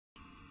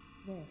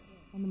There,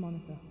 on the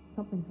monitor.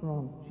 Something's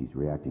wrong. She's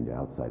reacting to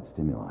outside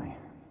stimuli,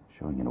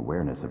 showing an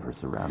awareness of her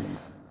surroundings.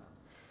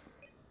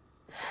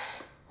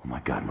 Oh my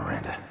god,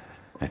 Miranda.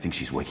 I think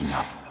she's waking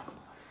up.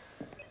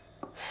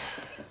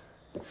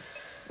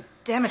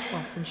 Damn it,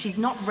 Wilson. She's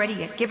not ready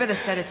yet. Give her the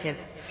sedative.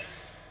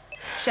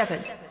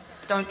 Shepard,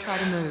 don't try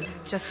to move.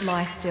 Just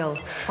lie still.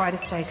 Try to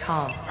stay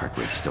calm. Heart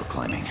rate's still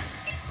climbing.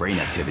 Brain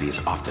activity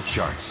is off the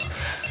charts.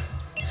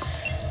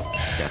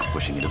 Stats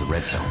pushing into the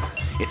red zone.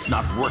 It's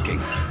not working.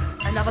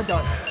 Another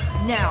dose.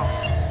 Now.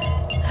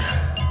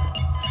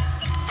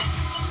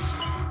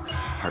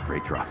 Heart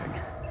rate dropping.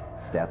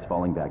 Stats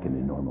falling back into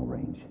normal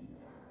range.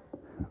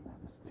 That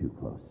was too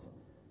close.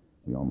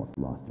 We almost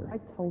lost her. I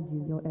told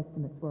you your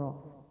estimates were off.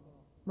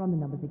 Run the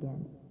numbers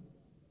again.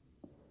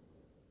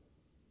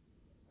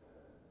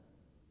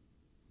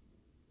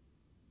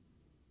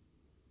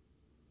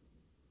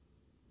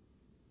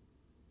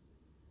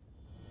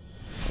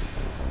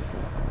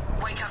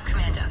 Wake up,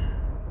 Commander.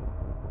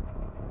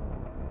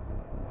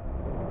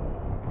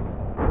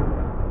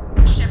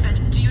 Shepard,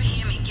 do you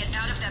hear me? Get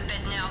out of that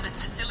bed now. This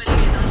facility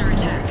is under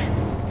attack.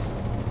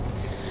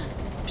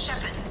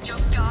 Shepard, your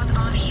scars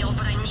aren't healed,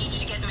 but I need you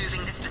to get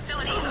moving. This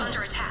facility is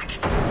under attack.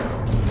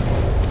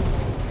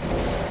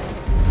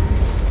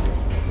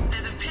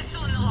 There's a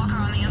pistol in the locker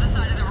on the other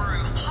side of the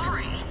room.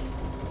 Hurry!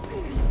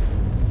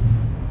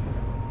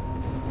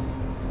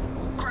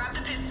 Grab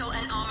the pistol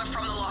and armor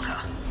from the locker.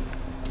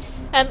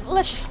 And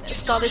let's just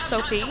start this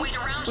selfie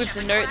with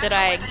the note that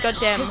I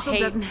goddamn Pistol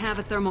hate doesn't have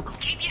a thermal.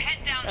 Keep your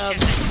head down, Um,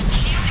 Shepard.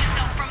 Shield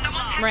yourself from the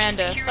blast.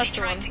 Miranda. Security That's the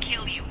trying one. to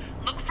kill you.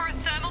 Look for a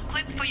thermal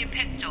clip for your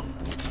pistol.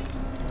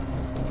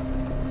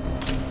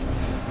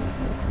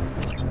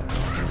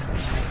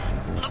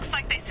 Looks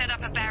like they set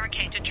up a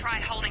barricade to try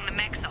holding the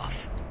mechs off.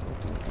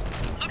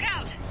 Look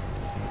out!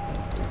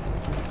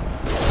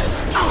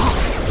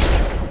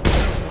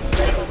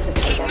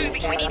 Keep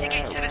moving. We need to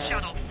get to the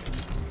shuttles.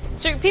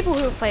 So people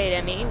who have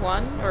played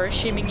ME1, or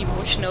assuming you've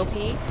watched an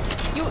LP,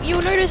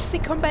 you'll notice the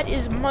combat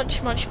is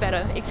much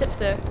better, except for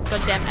the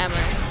goddamn ammo.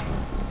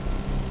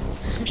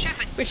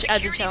 Shepard, Which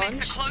adds a security challenge.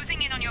 mechs are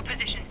closing in on your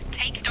position.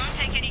 Don't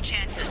take any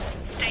chances.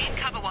 Stay in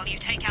cover while you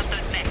take out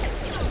those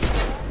mechs.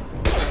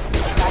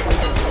 Backup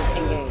systems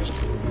engaged.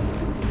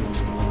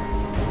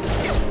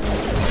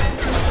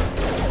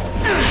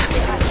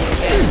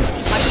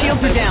 My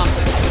shields are down.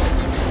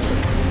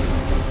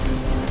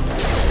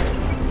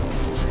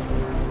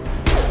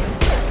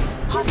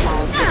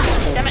 Hostiles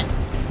detected. Damn it!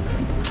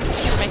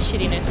 It's just my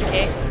shittiness,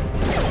 okay?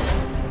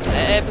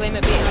 I blame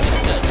it being on the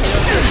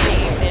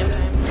damn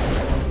time.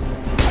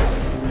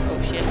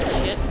 Oh shit,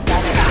 shit.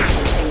 Backup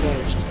systems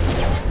engaged.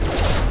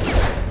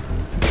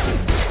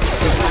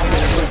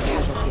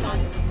 Casualty.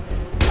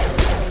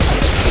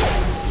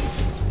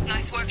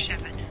 Nice work,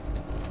 Shepard.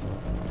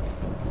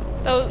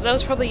 That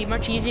was probably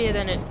much easier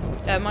than it,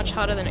 much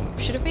harder than it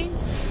should have been.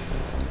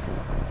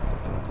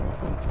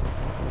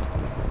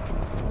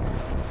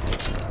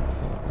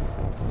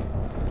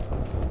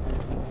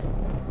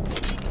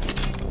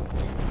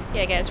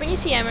 Yeah, guys, when you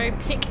see ammo,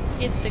 pick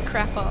it the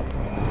crap up.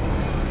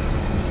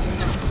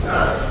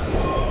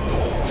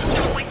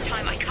 Don't waste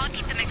time. I can't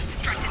keep the mechs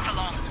distracted for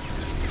long.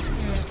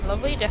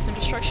 Lovely, death and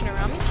destruction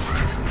around us.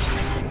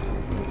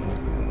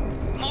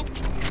 More.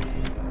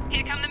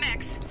 Here come the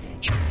mechs.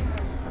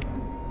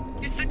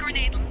 Use the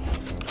grenade.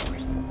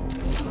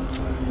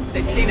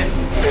 They've seen us.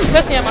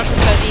 Personally, I much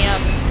prefer the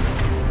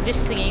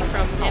this thingy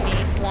from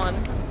ME1.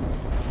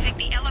 Take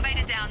the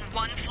elevator down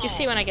one floor. You'll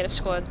see when I get a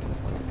squad.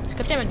 It's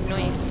goddamn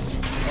annoying.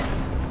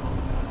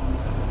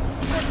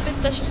 But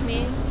that's just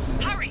me.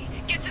 Hurry!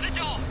 Get to the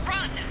door!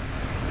 Run!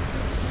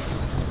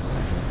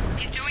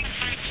 You're doing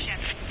great, Shep.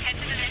 Head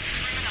to the next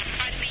room and I'll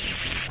try to meet you.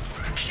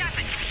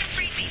 Shepard,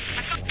 freed me.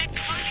 I've got mechs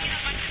closing in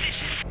on my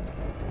position.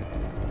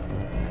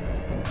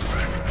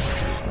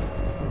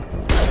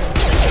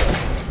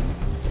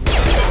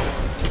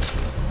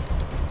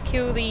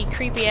 Kill the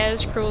creepy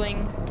ass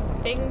crawling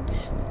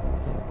things.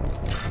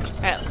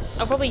 Alright,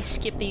 I'll probably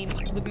skip the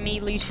me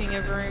looting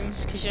of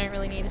rooms because you don't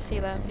really need to see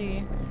that, do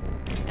you?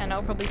 And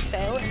I'll probably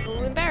fail and it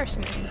will embarrass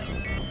me.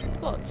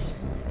 Lots.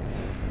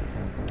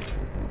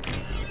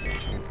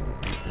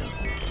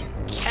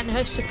 Can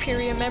her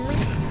superior memory?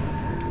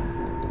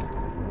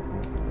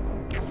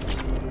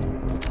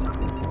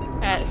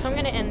 Alright, so I'm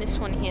gonna end this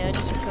one here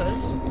just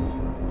because.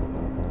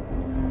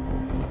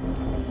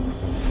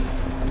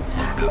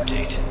 Log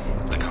update.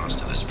 The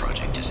cost of this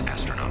project is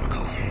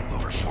astronomical.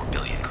 Over 4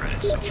 billion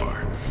credits so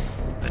far.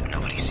 But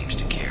nobody seems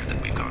to care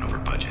that we've gone over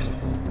budget.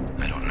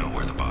 I don't know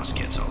where the boss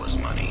gets all this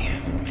money.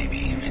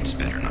 Maybe it's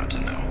better not to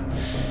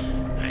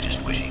know. I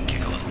just wish he'd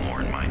kick a little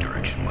more in my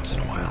direction once in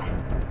a while.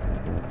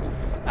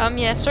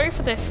 Yeah, sorry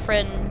for the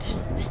friend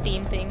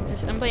Steam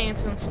things. I'm playing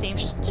this on Steam.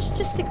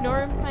 Just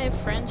ignore him. I have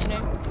friends, you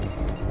know.